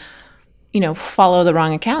you follow the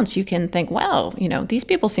wrong accounts, you can think, well, these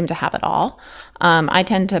people seem to have it all. I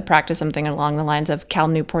tend to practice something along the lines of Cal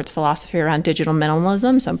Newport's philosophy around digital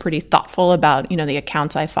minimalism. So I'm pretty thoughtful about, the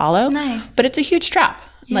accounts I follow. Nice. But it's a huge trap.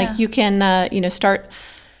 Yeah. You can, start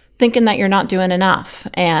thinking that you're not doing enough.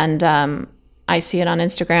 And I see it on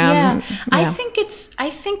Instagram. Yeah, I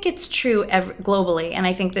think it's true globally, and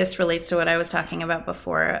I think this relates to what I was talking about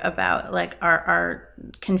before about our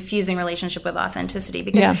confusing relationship with authenticity.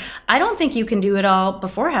 Because I don't think you can do it all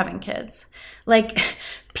before having kids.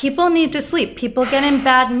 People need to sleep. People get in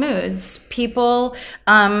bad moods. People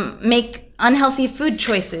make unhealthy food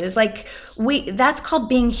choices. That's called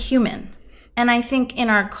being human. And I think in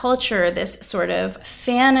our culture, this sort of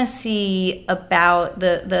fantasy about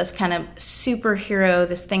the kind of superhero,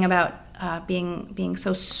 this thing about being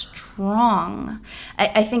so strong.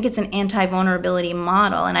 I think it's an anti-vulnerability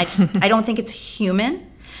model, and I don't think it's human.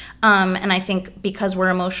 And I think because we're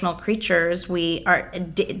emotional creatures, we are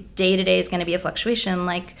day to day is going to be a fluctuation.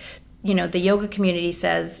 Like, the yoga community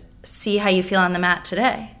says, see how you feel on the mat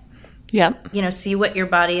today. Yep. See what your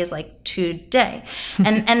body is like today.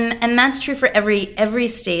 And that's true for every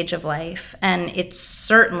stage of life. And it's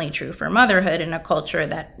certainly true for motherhood in a culture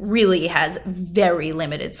that really has very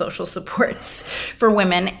limited social supports for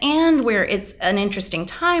women, and where it's an interesting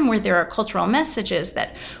time where there are cultural messages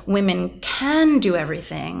that women can do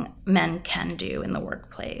everything men can do in the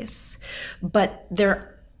workplace. But there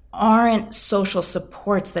aren't social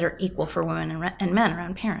supports that are equal for women and men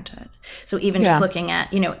around parenthood. So even just looking at,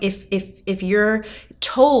 if you're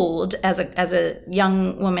told as a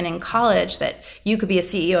young woman in college that you could be a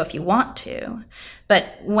CEO if you want to,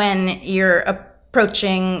 but when you're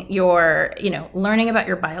approaching your, learning about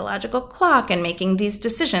your biological clock and making these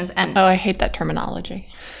decisions, and I hate that terminology.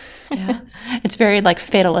 Yeah. It's very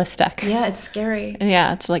fatalistic. Yeah, it's scary.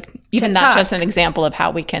 Yeah, it's even not just an example of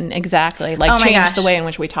how we can exactly change the way in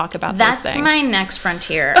which we talk about those things. That's my next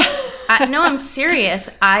frontier. No, I'm serious.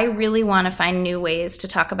 I really want to find new ways to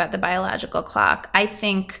talk about the biological clock. I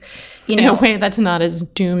think, in a way that's not as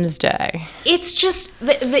doomsday. It's just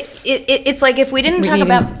it's like if we didn't talk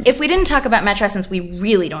about matrescence, we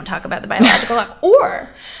really don't talk about the biological clock. Or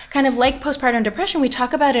kind of like postpartum depression, we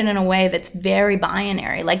talk about it in a way that's very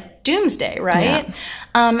binary, like doomsday, right?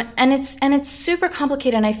 Yeah. And it's super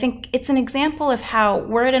complicated. And I think it's an example of how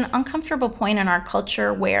we're at an uncomfortable point in our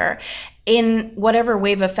culture where, in whatever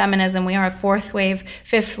wave of feminism we are, a fourth wave,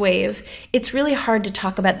 fifth wave, it's really hard to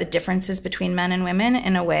talk about the differences between men and women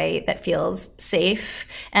in a way that feels safe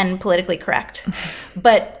and politically correct.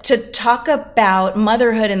 But to talk about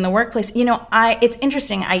motherhood in the workplace, it's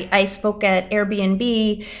interesting. I spoke at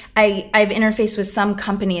Airbnb. I've interfaced with some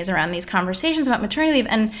companies around these conversations about maternity leave.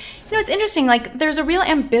 And, it's interesting. There's a real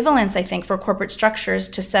ambivalence, I think, for corporate structures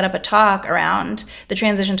to set up a talk around the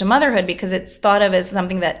transition to motherhood, because it's thought of as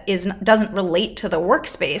something that doesn't relate to the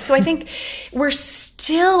workspace. So I think we're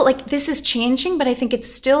still, this is changing, but I think it's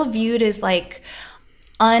still viewed as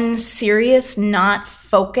unserious, not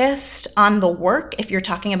focused on the work if you're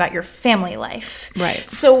talking about your family life. Right.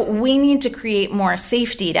 So we need to create more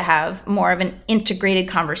safety to have more of an integrated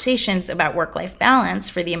conversations about work-life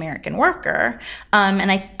balance for the American worker.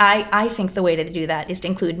 And I think the way to do that is to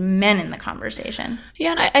include men in the conversation.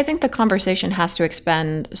 Yeah, and I think the conversation has to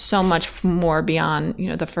expand so much more beyond,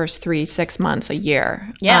 the first 3-6 months, a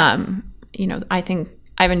year. Yeah. I think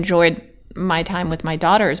I've enjoyed my time with my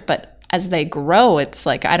daughters, but as they grow, it's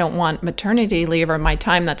I don't want maternity leave or my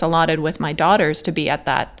time that's allotted with my daughters to be at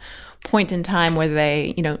that point in time where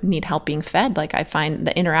they, need help being fed. I find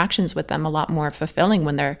the interactions with them a lot more fulfilling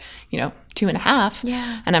when they're, 2.5.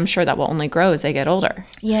 Yeah. And I'm sure that will only grow as they get older.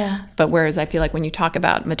 Yeah. But whereas I feel when you talk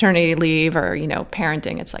about maternity leave or,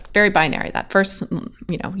 parenting, it's very binary, that first,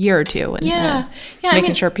 year or two. And,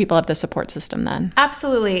 making sure people have the support system then.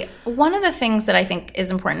 Absolutely. One of the things that I think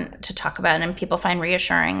is important to talk about and people find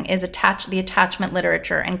reassuring is the attachment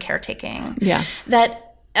literature and caretaking. Yeah. That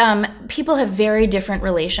people have very different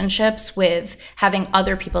relationships with having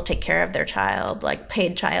other people take care of their child, like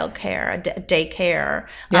paid child care, daycare,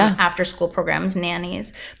 after school programs,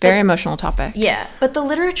 nannies. Very emotional topic. Yeah. But the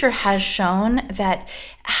literature has shown that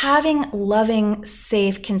having loving,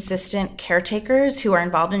 safe, consistent caretakers who are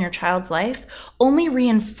involved in your child's life only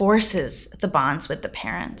reinforces the bonds with the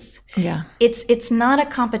parents. Yeah. It's not a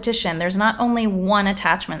competition. There's not only one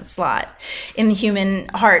attachment slot in the human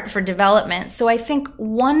heart for development. So I think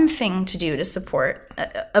one thing to do to support,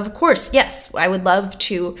 of course, yes, I would love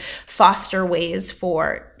to foster ways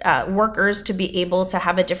for workers to be able to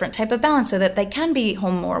have a different type of balance so that they can be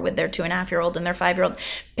home more with their 2.5-year-old and their 5-year-old,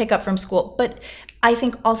 pick up from school. But I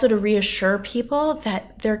think also to reassure people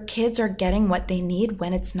that their kids are getting what they need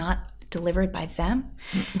when it's not delivered by them.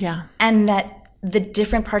 Yeah. And that the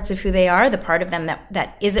different parts of who they are, the part of them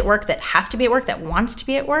that is at work, that has to be at work, that wants to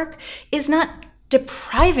be at work, is not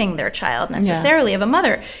depriving their child necessarily of a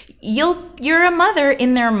mother. You're a mother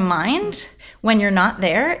in their mind when you're not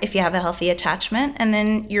there, if you have a healthy attachment, and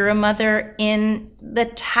then you're a mother in the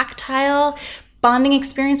tactile bonding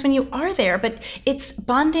experience when you are there. But it's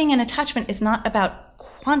bonding and attachment is not about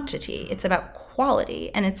quantity, it's about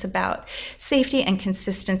quality, and it's about safety and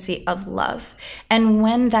consistency of love. And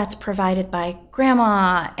when that's provided by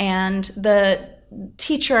grandma and the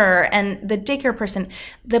teacher and the daycare person,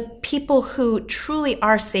 the people who truly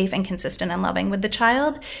are safe and consistent and loving with the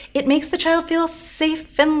child, it makes the child feel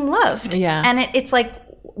safe and loved. Yeah. And it's like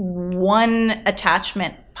one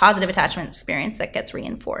attachment positive attachment experience that gets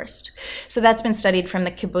reinforced. So that's been studied from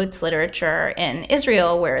the kibbutz literature in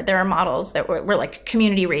Israel, where there are models that were like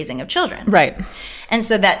community raising of children. Right. And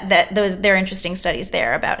so there are interesting studies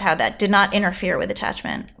there about how that did not interfere with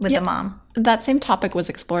attachment with the mom. That same topic was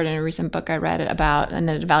explored in a recent book I read about, and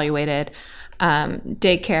it evaluated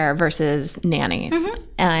daycare versus nannies,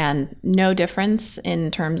 and no difference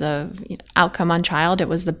in terms of outcome on child. It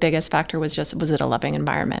was the biggest factor was it a loving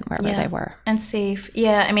environment wherever they were, and safe.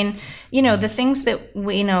 Yeah, I mean, the things that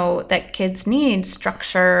we know that kids need: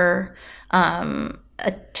 structure,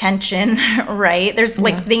 attention, right? There's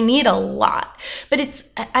they need a lot, but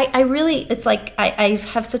I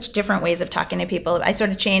have such different ways of talking to people. I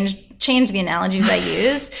sort of change the analogies I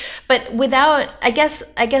use, but without, I guess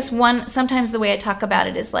sometimes the way I talk about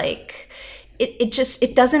it is like,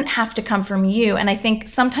 it doesn't have to come from you. And I think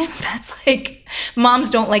sometimes that's like, moms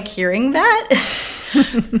don't like hearing that,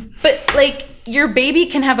 but like, your baby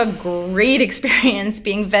can have a great experience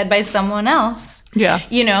being fed by someone else. Yeah.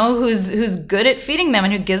 Who's good at feeding them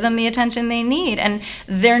and who gives them the attention they need. And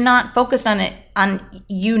they're not focused on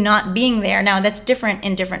you not being there. Now, that's different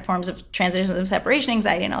in different forms of transitions of separation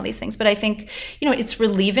anxiety and all these things. But I think, it's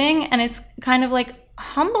relieving, and it's kind of like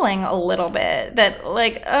humbling a little bit that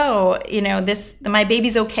like, my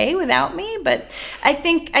baby's okay without me. But I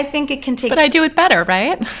think it can take. But I do it better,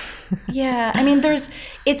 right? Yeah, I mean, there's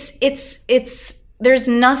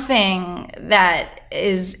nothing that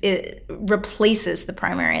replaces the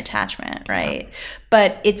primary attachment, right? Yeah.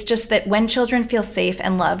 But it's just that when children feel safe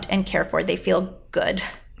and loved and cared for, they feel good.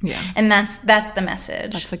 Yeah, and that's the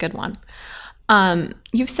message. That's a good one.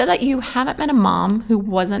 You've said that you haven't met a mom who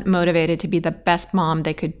wasn't motivated to be the best mom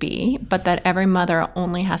they could be, but that every mother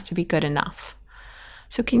only has to be good enough.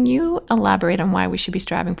 So can you elaborate on why we should be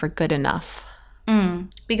striving for good enough?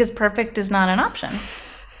 Because perfect is not an option.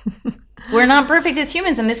 We're not perfect as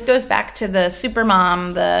humans, and this goes back to the super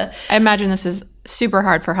mom. I imagine this is super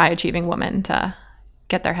hard for high-achieving women to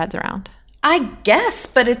get their heads around. I guess,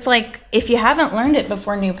 but it's like, if you haven't learned it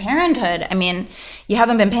before new parenthood, I mean, you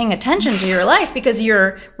haven't been paying attention to your life, because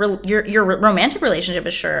your romantic relationship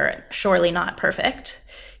is surely not perfect.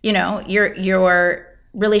 Your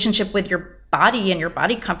relationship with your body and your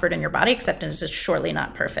body comfort and your body acceptance is surely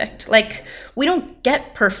not perfect. Like, we don't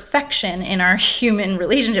get perfection in our human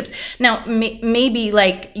relationships. Now, maybe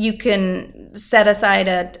like you can set aside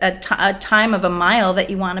a time of a mile that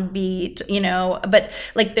you want to beat, but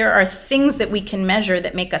like there are things that we can measure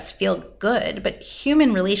that make us feel good. But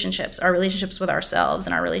human relationships, our relationships with ourselves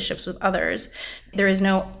and our relationships with others, there is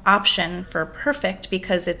no option for perfect,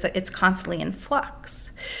 because it's constantly in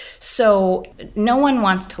flux. So no one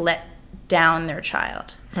wants to let down their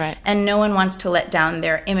child. Right. And no one wants to let down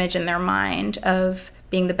their image in their mind of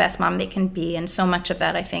being the best mom they can be. And so much of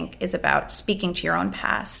that, I think, is about speaking to your own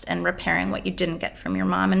past and repairing what you didn't get from your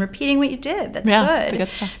mom and repeating what you did. That's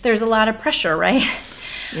good. There's a lot of pressure, right?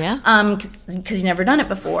 Yeah. Because you've never done it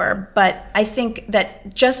before. But I think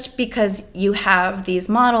that just because you have these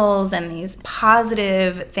models and these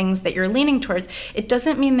positive things that you're leaning towards, it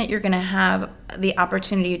doesn't mean that you're going to have the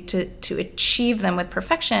opportunity to achieve them with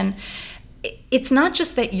perfection. It's not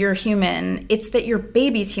just that you're human, it's that your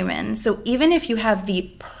baby's human. So even if you have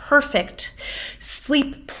the perfect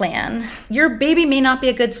sleep plan, your baby may not be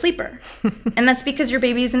a good sleeper. And that's because your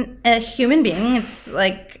baby isn't a human being. It's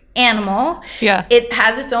like animal. Yeah. It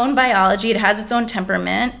has its own biology. It has its own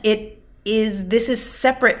temperament. This is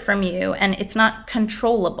separate from you, and it's not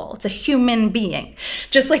controllable. It's a human being.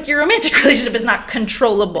 Just like your romantic relationship is not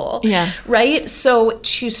controllable. Yeah. Right? So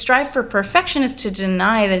to strive for perfection is to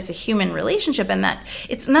deny that it's a human relationship, and that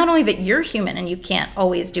it's not only that you're human and you can't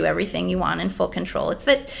always do everything you want in full control. It's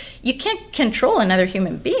that you can't control another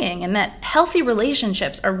human being, and that healthy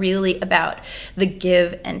relationships are really about the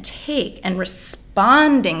give and take and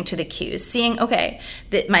responding to the cues, seeing, okay,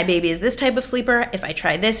 that my baby is this type of sleeper. If I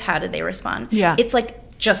try this, how do they respond? Yeah. It's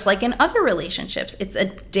like, just like in other relationships, it's a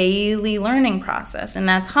daily learning process, and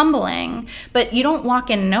that's humbling, but you don't walk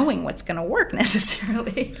in knowing what's going to work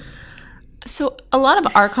necessarily. So a lot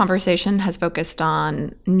of our conversation has focused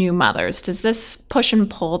on new mothers. Does this push and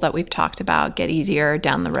pull that we've talked about get easier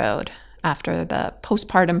down the road after the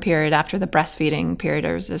postpartum period, after the breastfeeding period,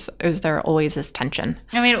 or is there always this tension?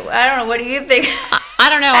 I mean, I don't know. What do you think? I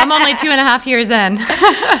don't know. I'm only 2.5 years in.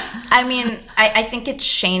 I mean, I think it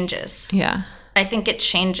changes. Yeah. I think it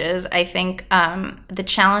changes. I think the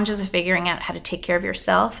challenges of figuring out how to take care of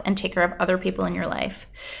yourself and take care of other people in your life,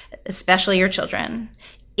 especially your children,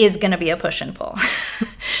 is going to be a push and pull.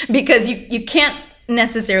 Because you can't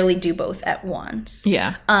necessarily do both at once.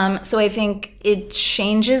 Yeah. So I think it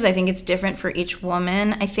changes. I think it's different for each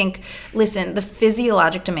woman. I think, listen, the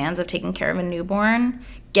physiologic demands of taking care of a newborn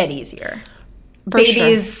get easier.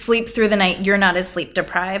 Babies sleep through the night. You're not as sleep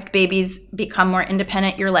deprived. Babies become more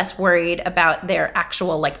independent. You're less worried about their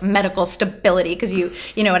actual like medical stability because you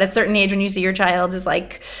know, at a certain age when you see your child is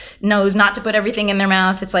like knows not to put everything in their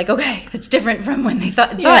mouth, it's like, okay, that's different from when they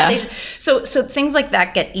thought they should. So things like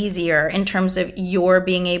that get easier in terms of your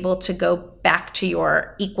being able to go back to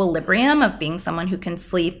your equilibrium of being someone who can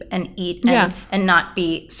sleep and eat and not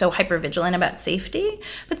be so hypervigilant about safety.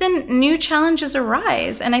 But then new challenges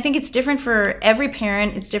arise. And I think it's different for every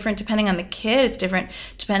parent. It's different depending on the kid. It's different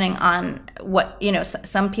depending on what, you know,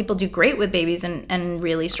 some people do great with babies and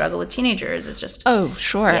really struggle with teenagers. It's just... Oh,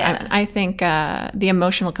 sure. Yeah. I think the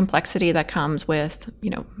emotional complexity that comes with, you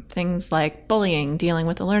know, things like bullying, dealing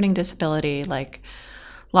with a learning disability, like...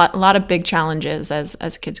 A lot of big challenges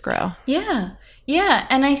as kids grow. Yeah.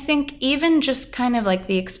 And I think even just kind of like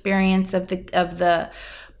the experience of the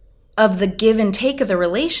give and take of the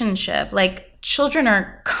relationship, like children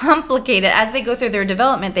are complicated. As they go through their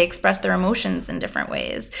development, they express their emotions in different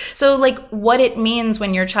ways. So like what it means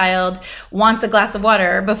when your child wants a glass of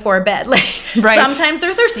water before bed, like sometimes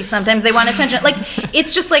they're thirsty, sometimes they want attention. Like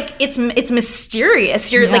it's just like it's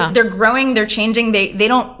mysterious. You're like they're growing, they're changing, they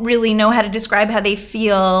don't really know how to describe how they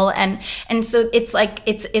feel. And so it's like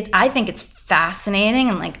I think it's fascinating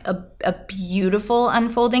and like a beautiful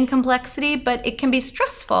unfolding complexity, but it can be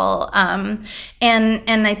stressful. And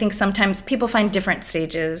I think sometimes people find different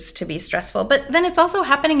stages to be stressful, but then it's also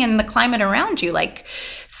happening in the climate around you. Like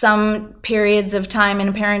some periods of time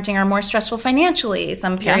in parenting are more stressful financially.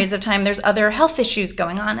 Some periods of time there's other health issues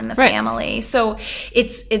going on in the family. So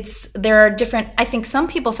there are different, I think some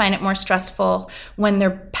people find it more stressful when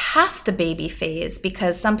they're past the baby phase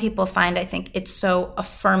because some people find, I think it's so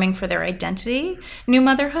affirming for their identity, new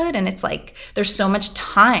motherhood. And it's like there's so much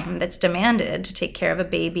time that's demanded to take care of a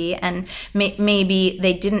baby, and maybe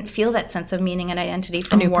they didn't feel that sense of meaning and identity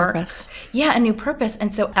from work. Purpose. Yeah, a new purpose.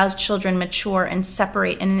 And so as children mature and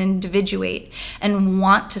separate and individuate and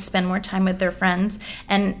want to spend more time with their friends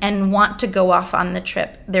and want to go off on the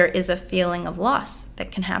trip, there is a feeling of loss that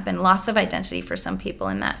can happen, loss of identity for some people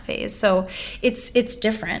in that phase. So it's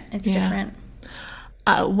different. It's different.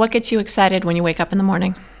 What gets you excited when you wake up in the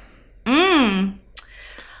morning?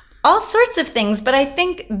 All sorts of things, but I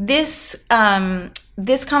think this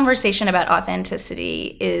conversation about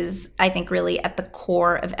authenticity is, I think, really at the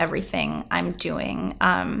core of everything I'm doing.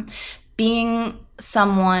 Being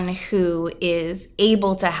someone who is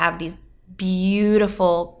able to have these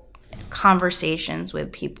beautiful conversations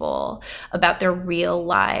with people about their real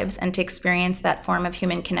lives and to experience that form of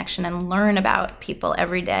human connection and learn about people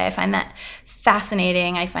every day. I find that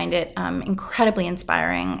fascinating. I find it incredibly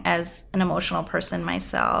inspiring as an emotional person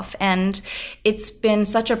myself. And it's been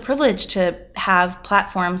such a privilege to have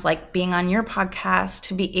platforms like being on your podcast,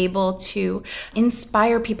 to be able to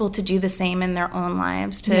inspire people to do the same in their own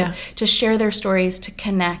lives, to share their stories, to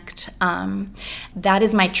connect. That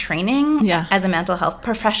is my training as a mental health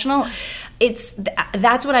professional.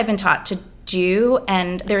 That's what I've been taught to do,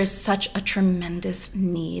 and there is such a tremendous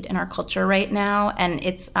need in our culture right now, and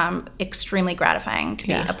it's extremely gratifying to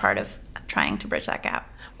be a part of trying to bridge that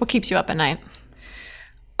gap. What keeps you up at night?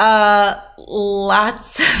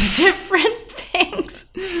 Lots of different things.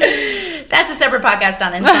 That's a separate podcast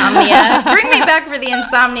on insomnia. Bring me back for the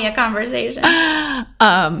insomnia conversation.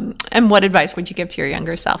 And what advice would you give to your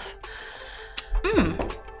younger self?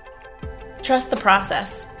 Trust the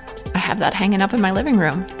process. I have that hanging up in my living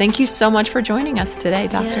room. Thank you so much for joining us today,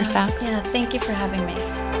 Dr. Sacks. Yeah, thank you for having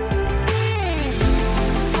me.